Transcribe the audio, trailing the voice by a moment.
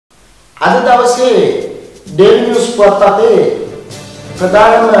අද දවසේ Daily News පුවත්පතේ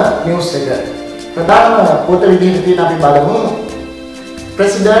ප්‍රධානම නිවුස් එක ප්‍රධානම පොත විදිහට තියෙන අපි බලමු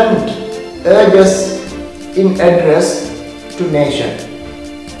President urges in address to nation.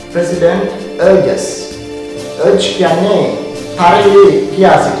 President urges. Urge කියන්නේ තරයේ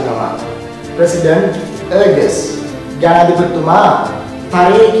කියා සිටිනවා. President urges. ජනාධිපතිතුමා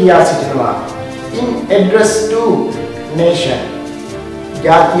තරයේ කියා සිටිනවා. In address to nation.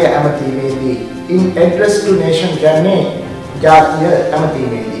 ජාතිය ඇමතීමේදී. In address to nation කියන්නේ ජාතිය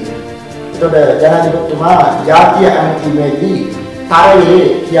ඇමතීමේදී. එතකොට ජනාධිපතිතුමා ජාතිය ඇමතීමේදී තරයේ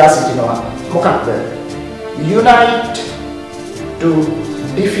කියා සිටිනවා. මොකක්ද? Unite to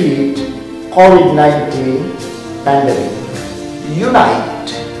defeat COVID-19 pandemic.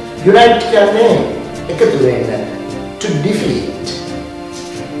 Unite. Unite කියන්නේ එකතු වෙන්න. To defeat.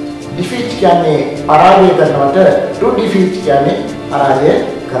 Defeat කියන්නේ පරාජය කරනවට. To defeat කියන්නේ පරාජය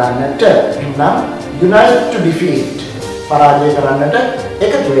කරන්නට. එහෙනම් unite to defeat. පරාජය කරන්නට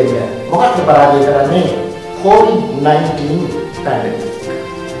එකතු වෙන්න. මොකක්ද පරාජය කරන්නේ? COVID-19 pandemic.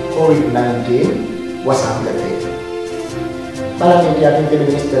 COVID-19 වසංගතය. බලන්න යටින් තියෙන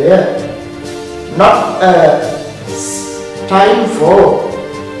විස්තරය. Not a time for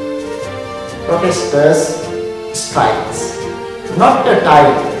protesters strikes. Not a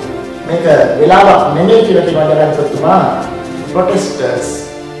time. මේක වෙලාවක් නෙමෙයි කියලා කියනවා ජනාධිපතිතුමා. Protesters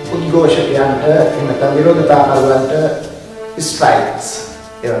උද්ඝෝෂකයන්ට එන්නත විරෝධතාවලට strikes.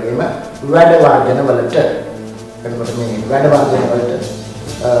 ඒ වගේම වැඩ වාදන වලට එතකොට මේ වැඩ වාදන වලට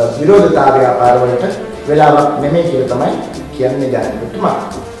විරෝධතාවය ආකාරවලට වෙලාවක් නෙමෙයි කියලා තමයි කියන්නේ ජනාධිපතිතුමා.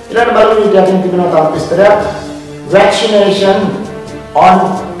 ඊළඟ බලමු යටින් තිබෙන තවත් විස්තරයක්. Vaccination on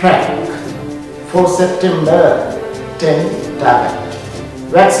track for September 10 target.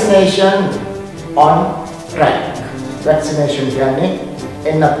 Vaccination on track. Vaccination කියන්නේ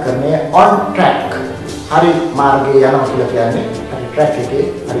එන්නත් කරන්නේ on track. හරි මාර්ගයේ යනවා කියලා කියන්නේ හරි track එකේ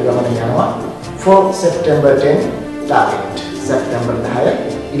හරි ගමන යනවා for September 10 target. September 10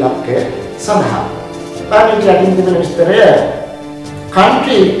 ඉලක්කය සඳහා. But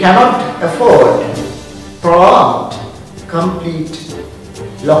country cannot afford prolonged complete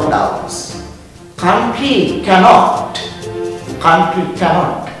lockdowns. Country cannot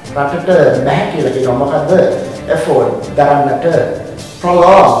රටට බැහැ කියලා කියනවා. මොකද්ද? afford දරන්නට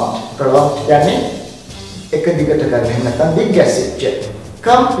prolonged කියන්නේ එක දිගට කරන්නේ නැත්නම් දිග්ගැසෙච්ච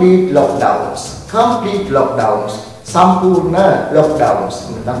complete lockdowns සම්පූර්ණ lockdowns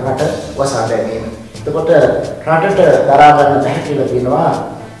නැත්නම් රට වසා දැමීම. එතකොට රටට දරා ගන්න බැහැ කියලා කියනවා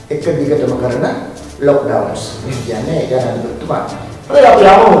එක දිගටම කරන lockdowns. මේ කියන්නේ ජනාධිපතිතුමා. හරි අපි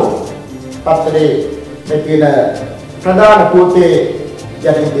යමු පත්තරේ මේ තියෙන ප්‍රධාන පොතේ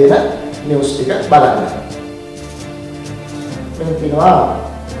යටින් තියෙන නිවුස් ටික බලන්න. මෙන්න තියෙනවා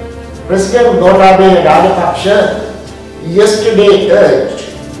President Gotabaya Rajapaksa yesterday urged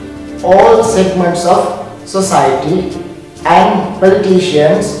all segments of society and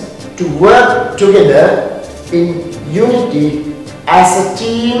politicians to work together in unity as a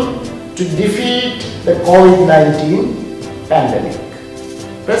team to defeat the COVID-19 pandemic.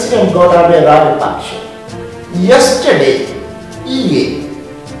 President Gotabaya Rajapaksa yesterday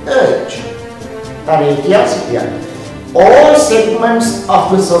urged all segments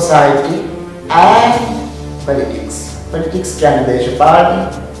of the society and politics can දේශපාලන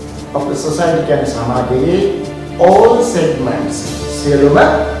of the society can සමාජයේ all segments සියලුම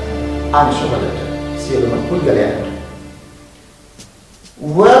අංශවලට සියලුම පුද්ගලයන්ට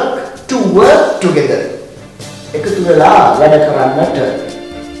work together එකතු වෙලා වැඩ කරන්නට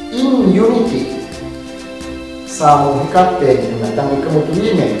in unity සාමූහිකත්වයෙන් නැත්නම් එකමුතු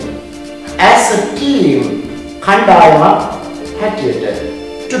වීමෙන් as a team කණ්ඩායමක් හැටියට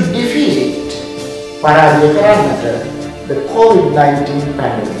to defeat පරාජය කරන්නට the COVID-19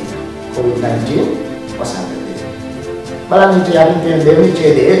 pandemic. COVID-19 වසංගතය. බලන්න ඉතින් යටින් තියෙන දෙවෙනි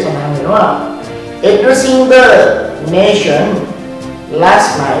ඡේදයේ සඳහන් වෙනවා addressing the nation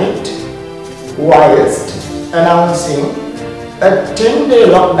last night whilst announcing a 10-day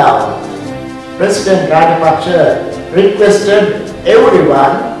lockdown. President Rajapaksa requested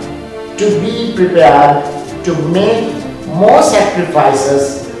everyone to be prepared to make more sacrifices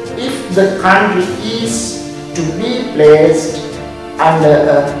if the country is to be placed under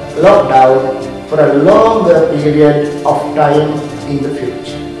a lockdown for a longer period of time in the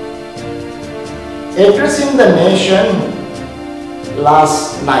future. Addressing the nation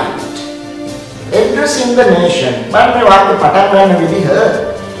last night. Addressing the nation. මේ වාක්‍ය පටන් ගන්න විදිහ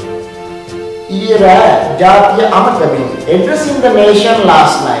ඊයේ ජාතිය අමතමින්. Addressing the nation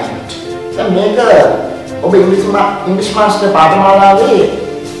last night. දැන් මේක ඔබ ඉංග්‍රීසි මාස්ටර් පාඨමාලාවේ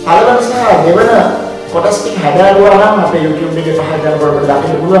පළවෙනි සහ නිසා දෙවන කොටස් ටික හදාගුවා නම් අපේ YouTube එකේ පහළ කරනකොට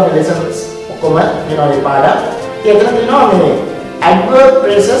දකින්න පුළුවන් මේ lessons ඔක්කොම තියෙනවා මේ පාඩම්. ඒකන තියෙනවා මේ adverb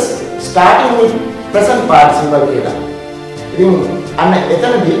phrases starting with present participle කියලා. ඉතින් අන්න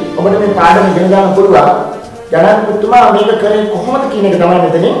එතනදී ඔබට මේ පාඩම ඉගෙන ගන්න පුළුවන්. ජනාධිපතිතුමා මේක කරේ කොහොමද කියන එක තමයි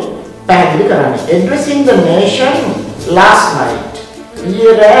මෙතනින් පැහැදිලි කරන්නේ. Addressing the nation last night.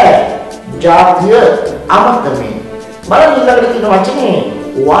 ඊයේ ජාතිය අමතමින්. බලන්න ඊළඟට තියෙන වචනේ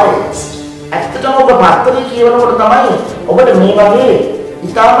whilst. ඇත්තටම ඔබ පත්තරේ කියවනකොට තමයි ඔබට මේ වගේ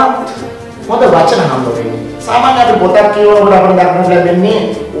ඉතාමත් හොඳ වචන හම්බ වෙන්නේ. සාමාන්‍යයෙන් අපි පොතක් කියවනකොට අපිට දක්නට ලැබෙන්නේ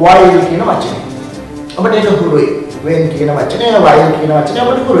while කියන වචනේ. ඔබට ඒක හුරුයි. when කියන වචනේ while කියන වචනේ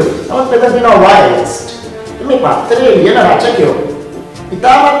ඔබට හුරුයි. නමුත් මෙතන තියෙනවා whilst. මේ පත්තරේ ලියන රචකයෝ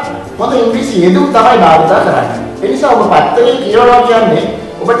ඉතාමත් හොඳ ඉංග්‍රීසි යෙදුම් තමයි භාවිත කරන්නේ. ඒ නිසා ඔබ පත්තරේ කියවනවා කියන්නේ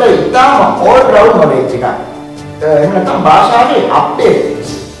ඔබට ඉතාම all round knowledge එකක්. එහෙම නැත්නම් භාෂාවේ අප්ඩේට්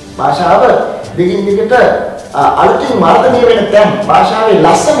භාෂාව දිගින් දිගට අලුතින් වර්ධනය වෙන තැන් භාෂාවේ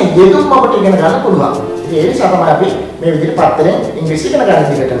ලස්සන යෙදුම් අපිට ඉගෙන ගන්න පුළුවන්. ඒ නිසා තමයි අපි මේ විදිහට පත්තරෙන් ඉංග්‍රීසි ඉගෙන ගන්න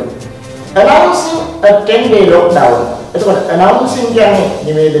දිගටම. Announcing a 10-day lockdown. එතකොට announcing කියන්නේ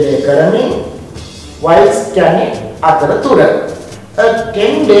නිවේදනය කරමින්, whilst කියන්නේ අතරතුර. A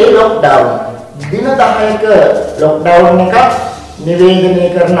 10-day lockdown. දින 10ක lockdown එකක් නිවේදනය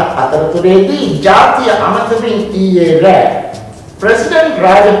කරන අතරතුරේදී ජාතිය අමතමින් ඊයේ රෑ President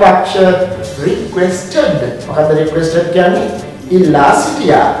Rajapaksa requested, මොකද requested කියන්නේ ඉල්ලා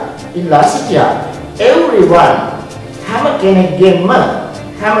සිටියා everyone හැම කෙනෙක්ගෙම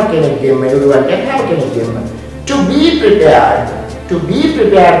to be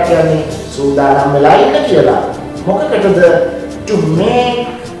prepared කියන්නේ සූදානම් වෙලා ඉන්න කියලා. මොකකටද? to make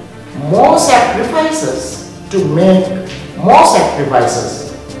more sacrifices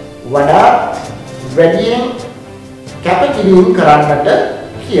වඩා වැඩියෙන් කැපකිරීම කරන්නට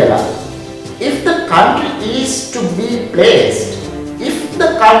කියලා. If the country is to be placed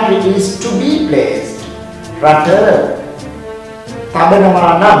රට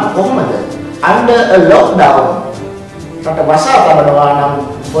තබනවා නම් කොහොමද? under a lockdown රට වසා තබනවා නම්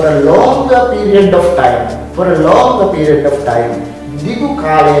for a longer period of time දිගු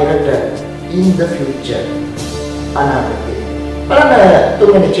කාලයකට in the future අනාගතේ. බලන්න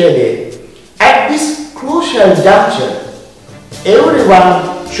තුන්වෙනි ඡේදයේ at this crucial juncture, everyone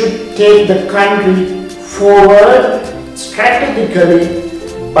should take the country forward strategically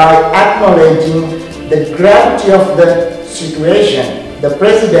by acknowledging the gravity of the situation, the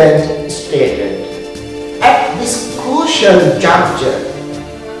president stated. At this crucial juncture,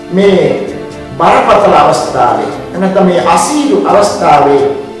 මේ බරපතල අවස්ථාවේ නැත්නම් මේ අසීරු අවස්ථාවේ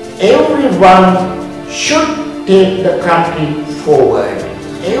everyone should take the country forward.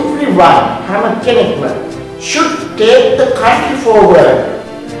 Everyone, හැම කෙනෙක්ම should take the country forward.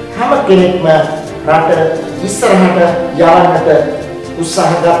 හැම කෙනෙක්ම රට ඉස්සරහට යවන්නට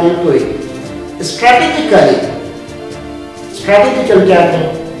උත්සාහ ගත යුතුයි. Strategically කියන්නේ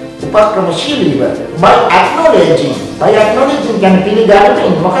උපක්‍රමශීලීව by acknowledging කියන්නේ පිළිගන්නේ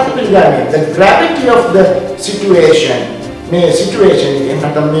මොකක්ද පිළිගන්නේ? The gravity of the situation. මේ situation එක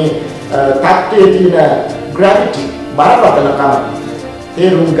නැත්නම් මේ තත්ත්වයේ තියෙන gravity බරපතලකම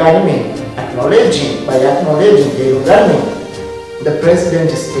තේරුම් ගනිමින් by acknowledging තේරුම් ගනිමින් the president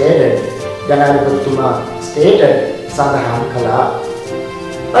stated ජනාධිපතිතුමා stated සඳහන් කළා.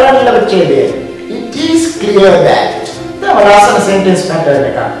 බලන්න ඡේදයේ it is clear that තම ලස්සන sentence pattern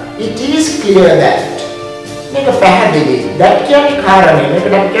එක. It is clear that මේක පැහැදිලි. that කියන්නේ කාරණේ.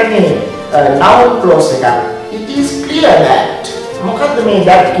 මේකට කියන්නේ noun clause එක. It is clear that මොකද්ද මේ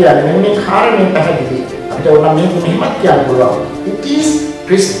that කියන්නේ? මේ කාරණේ පැහැදිලි. අපිට ඕන මේක මෙහෙමත් කියන්න පුළුවන්. It is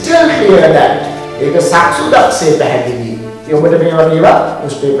crystal clear that ඒක සක්සුදක්සේ පැහැදිලි. ඒ ඔබට මේ වගේ ඒවා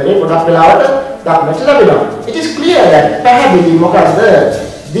newspaper එකේ ගොඩක් වෙලාවට දක්නට ලැබෙනවා. It is clear that පැහැදිලි මොකද්ද?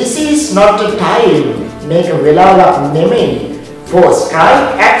 This is not a time මේක වෙලාවක් නෙමෙයි for strike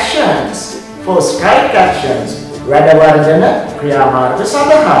actions වැඩවර්ජන ක්‍රියාමාර්ග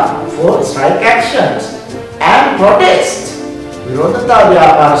සඳහා for strike actions and protest විරෝධතා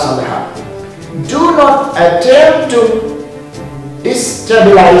ව්‍යාපාර සඳහා. Do not attempt to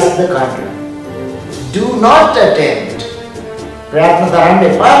destabilize the country. Do not attempt ප්‍රයත්න කරන්න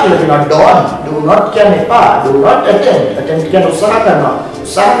එපා කියලා කියනවා. do not කියන්නේ එපා. do not attempt කියන්නේ උත්සාහ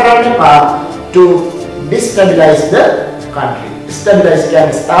කරන්න එපා to destabilize the country. destabilize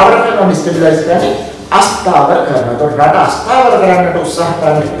කියන්නේ ස්ථාවර කරනවා. destabilize කියන්නේ අස්ථාවර කරනවා. ඒතකොට රට අස්ථාවර කරන්නට උත්සාහ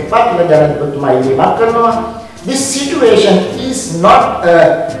කරන්න එපා කියලා ජනාධිපතිතුමා ඉල්ලීමක් කරනවා. This situation is not a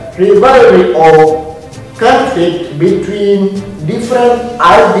rivalry or conflict between different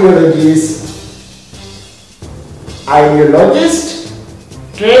ideologists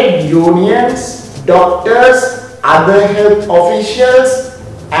trade unions, doctors, other health officials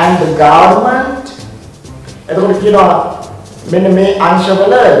and the government. එතකොට කියනවා මෙන්න මේ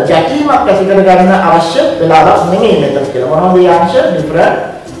අංශවල ගැටීමක් ඇති කර ගන්න අවශ්‍ය වෙලාවක් නෙමෙයි මෙතන කියලා. මොනවද මේ අංශ? different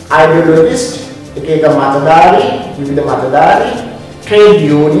ideologist, එක එක මතධාරී, විවිධ මතධාරී, trade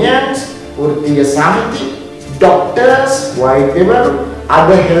unions, වෘත්තීය සමිති, doctors, වෛද්‍යවරු,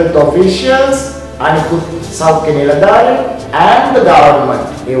 other health officials, අනිකුත් සෞඛ්‍ය නිලධාරීන් and the government.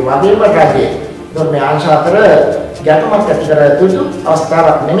 ඒ වගේම රජය. එතකොට මේ අංශ අතර ගැටුමක් ඇති කර යුතු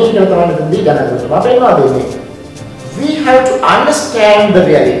අවස්ථාවක් නෙමෙයි කියලා තමයි මෙතනදී දැනගන්න. අපේ වෙන්නේ we have to understand the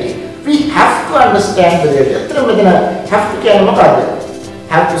reality. We have to understand the reality. අතන මෙතන have to කියන්නේ මොකක්ද?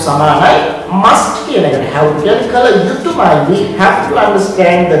 have to සමානයි must කියන එකට. have to කියන්නේ කල යුතුමයි. We have to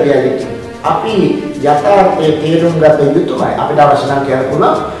understand the reality. අපි යථාර්ථයේ තේරුම් ගත යුතුමයි. අපිට අවශ්‍ය නම් කියන්න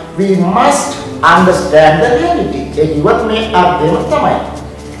පුළුවන් we must understand the reality. ඒ කිව්වත් මේ අර්ථයම තමයි.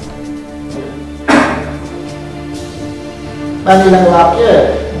 ඊළඟ වාක්‍ය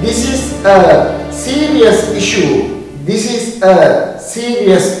this is a serious issue. This is a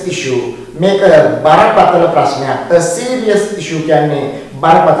serious issue. මේක බරපතල ප්‍රශ්නයක්. A serious issue කියන්නේ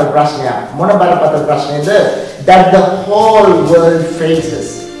බරපතල ප්‍රශ්නයක්. මොන බරපතල ප්‍රශ්නේද? That the whole world faces.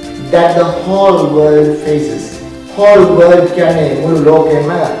 That the whole world faces. Whole world කියන්නේ මුළු ලෝකෙම,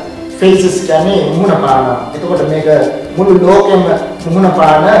 faces කියන්නේ මුහුණ පානවා. එතකොට මේක මුළු ලෝකෙම මුහුණ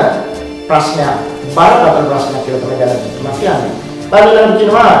පාන ප්‍රශ්නයක්. බරපතල ප්‍රශ්නයක් කියලා තමයි දැනගන්න කියන්නේ. බලන්න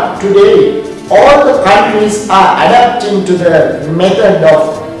කියනවා today all the countries are adapting to the method of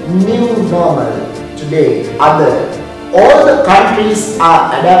new normal. Today all the countries are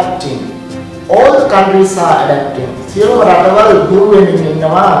adapting. All the countries are adapting. සියලුම රටවල් ගුරු වෙමින්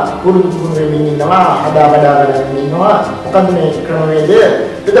ඉන්නවා, පුරුදු වෙමින් ඉන්නවා, හදාගන්න ඉන්නවා. මොකද මේ ක්‍රමවේදය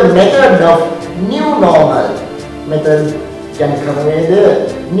to the method of new normal. method කියන්නේ ක්‍රමවේදය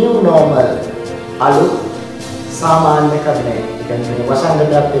new normal. අලුත් සාමාන්‍ය ක්‍රමය. ඒ කියන්නේ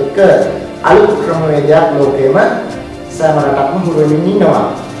වසංගතයත් එක්ක අලුත් ක්‍රමවේදයක් ලෝකෙම සෑම රටක්ම හුරු වෙමින් ඉන්නවා.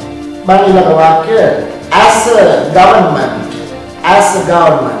 ඊළඟ වාක්‍ය as a government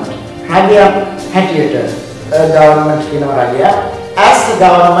රජයක් හැටියට government කියනවා රජයක් as a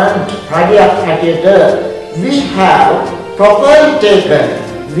government රජයක් හැටියට we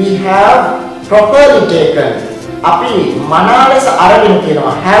have properly taken අපි මනා ලෙස අරගෙන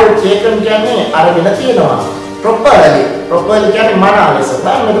තියෙනවා. have taken කියන්නේ අරගෙන තියෙනවා. properly කියන්නේ මනා ලෙස.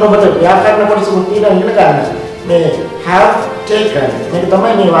 දැන් මෙතන ඔබට ව්‍යාකරණ කොටසකුත් තියෙනවා ඉගෙන ගන්න. මේ have taken මේක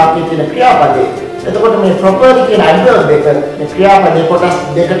තමයි මේ වාක්‍යයේ තියෙන ක්‍රියාපදේ. එතකොට මේ properly කියන adverb එක මේ ක්‍රියාපදේ කොටස්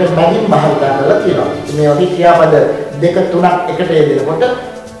දෙකට බැගින් භාවිත කරලා තියෙනවා. මේ වගේ ක්‍රියාපද දෙක තුනක් එකට යෙදෙනකොට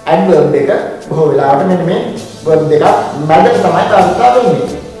adverb එක බොහෝ වෙලාවට මෙන්න මේ verb දෙක මැදට තමයි භාවිත වෙන්නේ.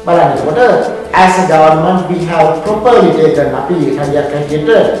 බලන්න. එතකොට as a government we have properly taken අපි හරියට හැටියට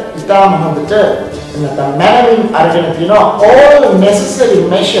ඉතාම හොඳට නැත්නම් මැනවින් අරගෙන තියෙනවා all necessary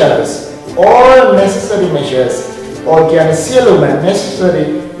measures all කියන්නේ සියලුම necessary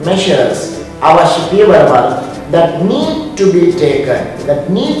measures අවශ්‍ය පියවරවල් that need to be taken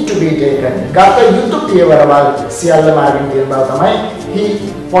ගත යුතු පියවරවල් සියල්ලම අරගෙන තියෙන බව තමයි he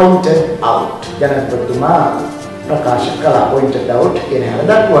pointed out ජනාධිපතිතුමා ප්‍රකාශ කළා. pointed out කියන හැම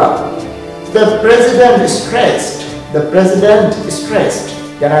දක්වා the president stressed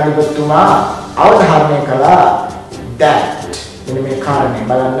ජනාධිපතිතුමා අවධාරණය කළා that මෙන්න මේ කාරණේ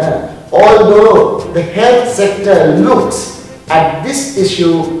බලන්න although the health sector looks at this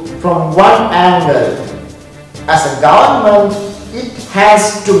issue from one angle as a government it has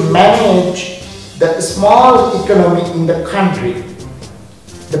to manage the small economy in the country.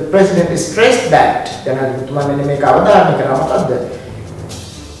 The president stressed that ජනාධිපතිතුමා මෙන්න මේක අවධාරණය කරා. මොකද්ද?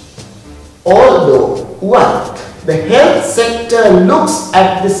 although what the health sector looks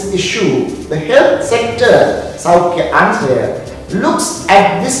at this issue, the health sector සෞඛ්‍ය අංශය looks at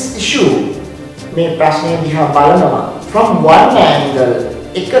this issue මේ ප්‍රශ්නය දිහා බලනවා from one angle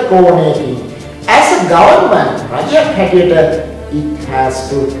එක කෝණයකින් as a government රජයක් හැටියට it has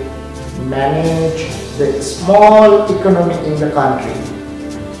to manage the small economy in the country.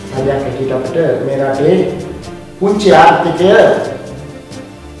 රජයක් හැටියට අපිට මේ රටේ පුංචි ආර්ථිකය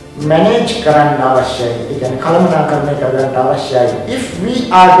manage කරන්න අවශ්‍යයි. ඒ කියන්නේ කළමනාකරණය කරගන්න අවශ්‍යයි. If we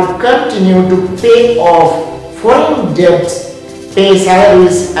are to continue to pay off foreign debts, pay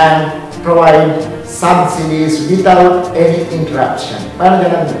salaries and provide subsidies without any interruption.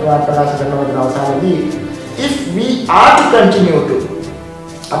 If we are to continue to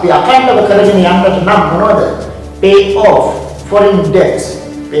අපි අකණ්ඩව කරගෙන යන්නට නම් මොනවද? pay off foreign debts.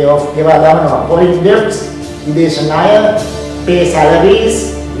 pay off ගෙවා ගන්නවා foreign debts, විදේශ ණය, pay salaries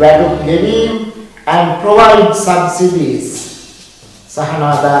වැටුප් ගෙවීම and provide subsidies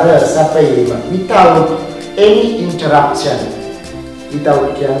සහනාධාර සැපයීම without any interruption. Without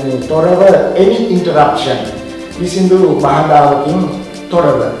කියන්නේ තොරව any interruption. කිසිදු බාධාවකින්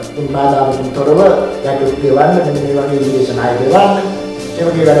තොරව. මේ බාධාවකින් තොරව ගැටලු ගෙවන්න මෙන්න මේ වගේ විශේෂණ අය ගෙවන්න. ඒ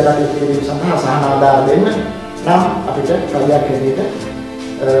වගේ වැඩ කටයුතු කිරීම සඳහා සහනාධාර දෙන්න නම් අපිට රජයක් හැටියට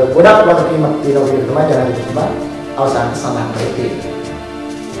ගොඩක් වගකීමක් තියෙනවා කියන තමයි ජනාධිපතිතුමා අවසානයේ සඳහන් කරේ.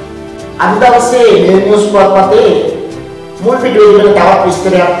 අද දවසේ මේ නිවුස් පුවත්පතේ මුල් පිටුවේ තවත්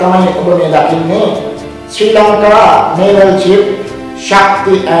විස්තරයක් තමයි ඔබ මේ දකින්නේ. ශ්‍රී Lanka naval ship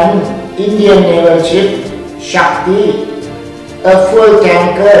Shakti and Indian naval ship Shakti, a fuel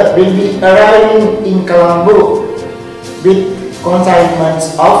tanker, will be arriving in Colombo with consignments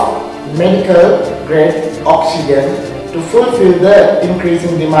of medical grade oxygen to fulfill the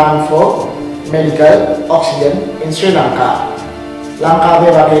increasing demand for medical oxygen in Sri Lanka.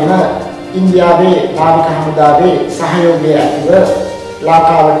 ලංකාවේ වගේම ඉන්දියාවේ නාවික හමුදාවේ සහයෝගය ඇතිව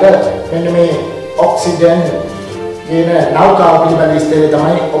ලංකාවට මෙන්න මේ oxygen කියන නෞකාව පිළිබඳ විස්තරය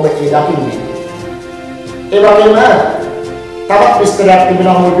තමයි ඔබ ඒ දකින්නේ. ඒ වගේම තවත් විස්තරයක්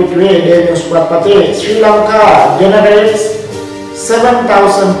තිබෙනවා මුල් පිටුවේ daily news පුවත්පතේ. Sri Lanka generates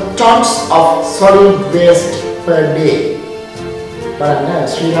 7,000 tons of solid waste per day. බලන්න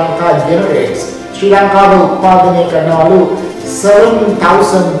ශ්‍රී ලංකා generates ශ්‍රී ලංකාව උත්පාදනය කරනවලු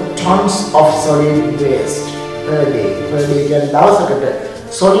 7,000 tons of solid waste per day. Per day කියන්නේ දවසකට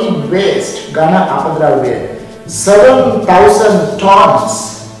solid waste ඝන අපද්‍රව්‍ය 7,000 tons.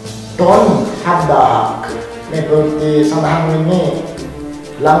 ton 7,000ක්. මේ ප්‍රවෘත්ති සඳහන් වෙන්නේ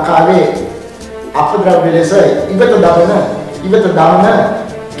ලංකාවේ අපද්‍රව්‍ය ලෙස ඉවත දමන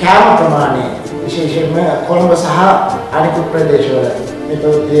කෑම ප්‍රමාණය විශේෂයෙන්ම කොළඹ සහ අනිකුත් ප්‍රදේශවල මේ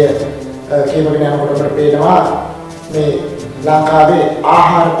ප්‍රවෘත්තිය කියවගෙන යනකොට අපිට පේනවා මේ ලංකාවේ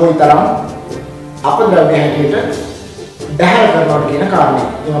ආහාර කොයිතරම් අපද්‍රව්‍ය හැටියට බැහැර කරනවා කියන කාරණේ.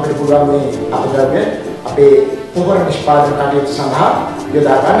 ඉතින් අපිට පුළුවන් මේ අපද්‍රව්‍ය අපේ පොහොර නිෂ්පාදන කටයුතු සඳහා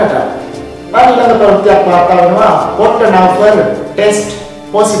යොදා ගන්නට. ඊළඟ ප්‍රවෘත්තියක් වාර්තා වෙනවා Pottanaufer test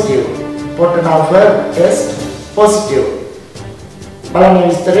positive. Pottanaufer test positive. බලන්න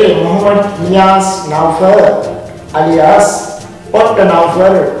විස්තරේ. Mohammed Niaz Naufer alias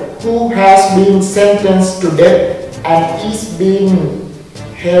Pottanaufer, who has been sentenced to death and is being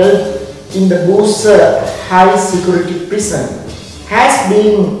held in the Bursa high security prison, has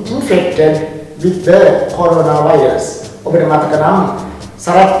been infected with the coronavirus. ඔබට මතක නම්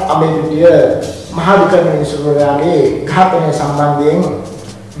සරත් අබේපිටිය මහාධිකරණ විනිසුරුවරයාගේ ඝාතනය සම්බන්ධයෙන්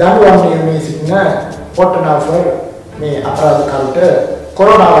දඬුවම් නියමයේ සිටින පොට්ටනාෆර් මේ අපරාධකාරට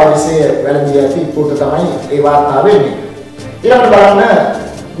කොරෝනා වෛරසය වැළඳී ඇති පොත තමයි ඒ වාර්තා වෙන්නේ. ඊළඟට බලන්න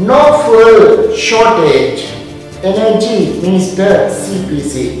no fuel shortage, energy minister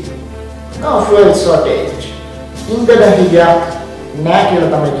CPC. no fuel shortage. ඉන්ධන හිගයක් නෑ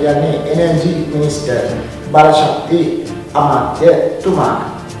කියලා තමයි කියන්නේ energy minister බලශක්ති අමාත්‍යතුමා.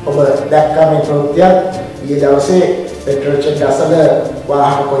 ඔබ දැක්කා මේ ප්‍රවෘත්තියක් ඊයේ දවසේ පෙට්‍රල් චෙක් අසල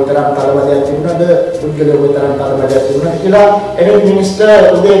වාහන කොයිතරම් තලබදයක් තිබුණාද, පුද්ගලයෝ කොයිතරම් තලබදයක් තිබුණාද කියලා energy minister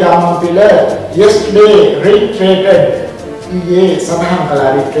උදේ ගාමන්පිල yesterday reiterated ඊයේ සඳහන් කළා.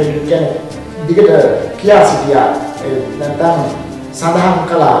 reiterated කියන්නේ දිගට කියා සිටියා නැත්නම් සඳහන්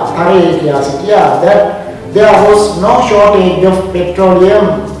කළා තරයේ කියා සිටියා that there was no shortage of petroleum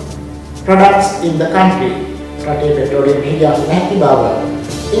products in the country. රටේ පෙට්‍රෝලියම් හිගයක් නැති බව.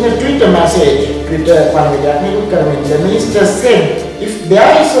 In a Twitter message, Twitter පණිවිඩයක් the minister said if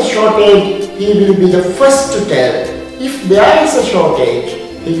there is a shortage, he will be the first to tell. If there is a shortage,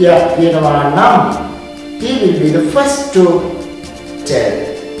 හිගයක් තියෙනවා නම් he will be the first to tell.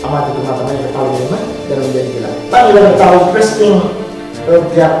 අමාත්‍යතුමා තමයි පළවෙනිම දැනුම් දෙන්නේ කියලා. ඊළඟට තව interesting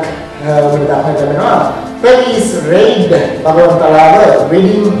ප්‍රවෘත්තියක් ඔබට දක්නට ලැබෙනවා. Police raid බගවන්තලාව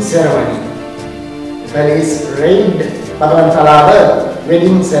wedding ceremony. Police raid බගවන්තලාව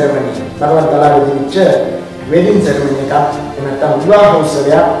wedding ceremony. බගවන්තලාවේදී විච්ච wedding ceremony එකක් එනතම් විවාහ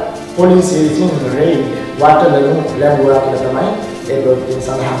උත්සවයක් පොලිසිය විසින් raid වටලනු ලැබුවා කියලා තමයි ඒ ප්‍රවෘත්තියෙන්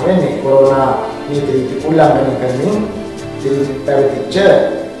සඳහන් වෙන්නේ. කොරෝනා නීති උල්ලංඝනය කරමින් පැවතිච්ච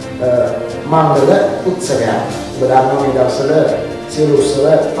මංගල උත්සවයක්. ඔබ දන්නවා මේ දවස්වල සියලු උත්සව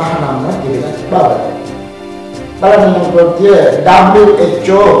පහනම්ම තිබෙන බව. බලන්න ප්‍රවෘත්තිය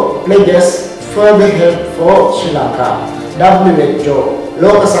WHO pledges further help for Sri Lanka. WHO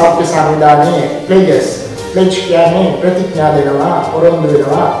ලෝක සෞඛ්‍ය සංවිධානයේ pledges කියන්නේ ප්‍රතිඥා දෙනවා, ඔරොන්දු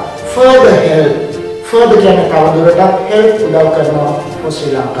වෙනවා further help. further කියන්නේ තවදුරටත් help උදව් කරනවා for Sri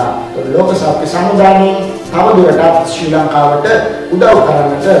Lanka. ලෝක සෞඛ්‍ය සංවිධානයේ තවදුරටත් ශ්‍රී ලංකාවට උදව්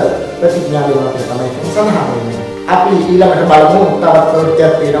කරන්නට ප්‍රතිඥා දෙනවා කියලා තමයි සඳහන් වෙන්නේ. අපි ඊළඟට බලමු තවත්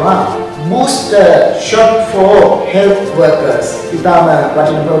ප්‍රවෘත්තියක් තියෙනවා booster short for health workers. Itama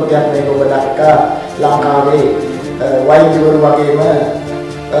වටින ප්‍රවෘත්තියක් මේක ඔබ දැක්කා ලංකාවේ වෛද්‍යවරු වගේම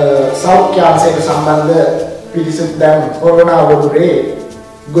සෞඛ්‍යාංශයට සම්බන්ධ පිරිසක් දැන් කොරෝනා වෛරසයේ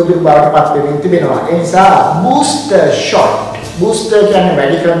ගොදුරු බවට පත් වෙමින් තිබෙනවා. ඒ නිසා booster shot. booster කියන්නේ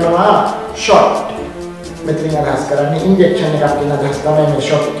වැඩි කරනවා shot. මෙතනින් අදහස් කරන්නේ ඉන්ජෙක්ෂන් එකක් කියන අදහස තමයි මේ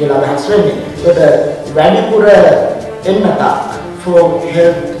shot කියලා අදහස් වෙන්නේ. ඒකට වැඩිපුර එන්නත for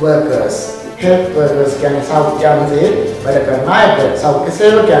health workers. health workers කියන්නේ සෞඛ්‍යාංශයේ වැඩ කරන අයට, සෞඛ්‍ය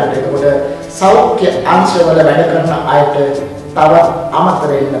සේවකයන්ට. ඒකට සෞඛ්‍ය අංශවල වැඩ කරන අයට තව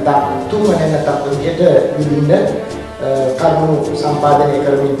අමතර එන්නත තුන්වෙනි එන්නත විදිහට විඳින්න කරුණු සම්පාදනය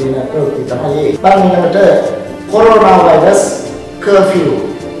කරමින් තියෙන ප්‍රවෘත්ති තමයි ඒ. බලන්නකට coronavirus curfew.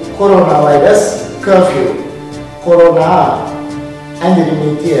 coronavirus curfew. corona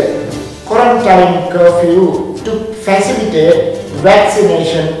endemic quarantine curfew to facilitate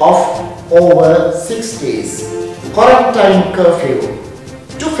vaccination of over 60s. quarantine curfew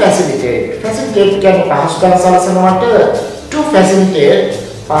to facilitate. facilitate කියන්නේ පහසුකම් සලසනවට to facilitate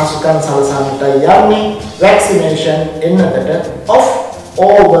pasukan සලසන්නට යන්නේ vaccination එන්නතට of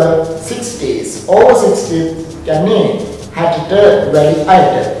over 60s. over 60 කියන්නේ 60ට වැඩි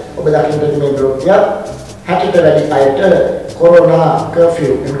අයට. ඔබ දකින්න මේ ප්‍රවෘත්තිය 60ට වැඩි අයට corona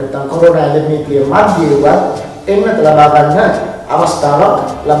curfew එහෙම නැත්නම් corona endemic මැදයේවත් එන්නත ලබා ගන්න අවස්ථාවක්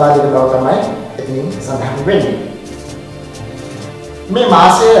ලබා දෙන බව තමයි එතනින් සඳහන් වෙන්නේ. මේ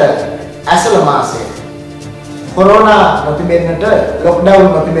මාසය ඇසළ මාසය. කොරෝනා නොතිබෙන්නට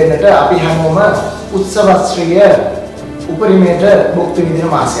ලොක්ඩවුන් නොතිබෙන්නට අපි හැමෝම උත්සවශ්‍රීය උපරිමයට භුක්ති විඳින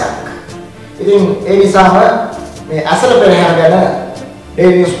මාසයක්. ඉතින් ඒ නිසාම මේ ඇසළ පෙරහැර ගැන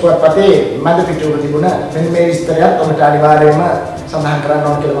ඩේලි නිවුස් පුවත්පතේ මැද පිටුවක තිබුණ මෙන්න මේ විස්තරයත් ඔබට අනිවාර්යයෙන්ම සඳහන් කරන්න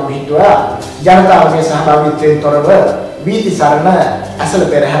ඕන කියලා මම හිතුවා. ජනතාවගේ සහභාගීත්වයෙන් තොරව වීථි සරණ ඇසළ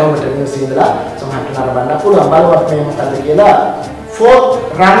පෙරහැර ඔබට නිවසේ ඉඳලා සමහරට නරඹන්න පුළුවන්. බලවත් මේ මොකද්ද කියලා. 4th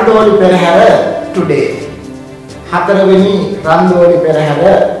රන්දෝලි පෙරහැර today. හතරවෙනි රන්දෝලි පෙරහැර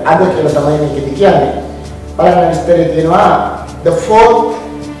අද කියලා තමයි මේකෙදි කියන්නේ. බලන්න විස්තරය තියෙනවා the 4th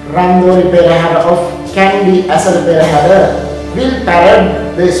Randoli perahera of Candy Esala perahera will parade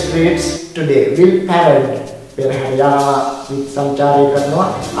the streets today. will parade පෙරහැර යනවා සංචාරය කරනවා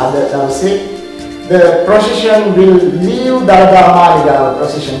අද දවසේ. the procession will leave Dalada Maligawa.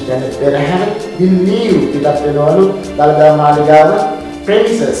 procession කියන්නේ පෙරහැර will leave පිටත් වෙනවලු Dalada Maligawa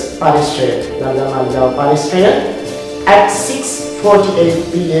premises පරිශ්‍රය Dalada Maligawa පරිශ්‍රය at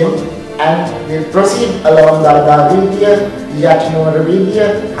 6:48 p.m. and will proceed along Dalda Vidya, Yatinora Vidya,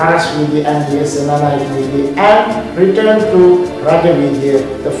 Harash Vidya and Yesananai Vidya and return to Raja Vidya.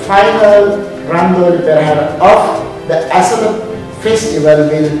 The final Randoli Perahara of the Asada festival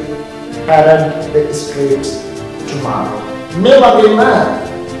will parade the streets tomorrow. මේ වගේම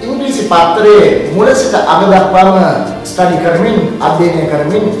ඉංග්‍රීසි පාත්‍රයේ මුල සිට අග දක්වාම study කරමින් අධ්‍යයනය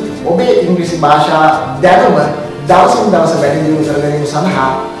කරමින් ඔබේ ඉංග්‍රීසි භාෂා දැනුම දවසින් දවස වැඩි දියුණු කර ගැනීම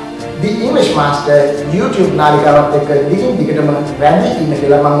සඳහා The English Master YouTube නාලිකාවත් එක්ක දිගින් දිගටම රැඳී ඉන්න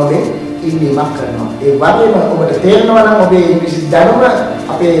කියලා මම ඔබෙන් ඉල්ලීමක් කරනවා. ඒ වගේම ඔබට තේරෙනවා නම් ඔබේ ඉංග්‍රීසි දැනුම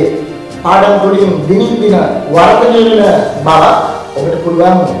අපේ පාඩම් වලින් දිනින් දින වර්ධනය වෙන බව ඔබට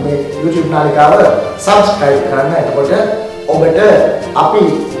පුළුවන් මේ YouTube නාලිකාව subscribe කරන්න. එතකොට ඔබට අපි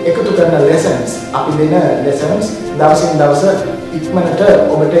එකතු කරන lessons අපි දෙන lessons දවසින් දවස ඉක්මනට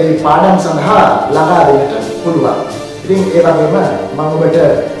ඔබට මේ පාඩම් සඳහා ළඟා දෙන්නට පුළුවන්. ඉතින් ඒ වගේම මම ඔබට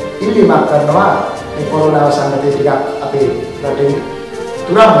ඉල්ලීමක් කරනවා මේ කොරෝනා සංගතය ටිකක් අපේ රටේ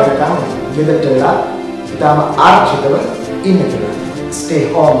තුරන් වෙනකම් ගෙදරට වෙලා ඉතාම ආරක්ෂිතව ඉන්න කියලා. Stay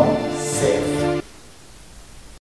home.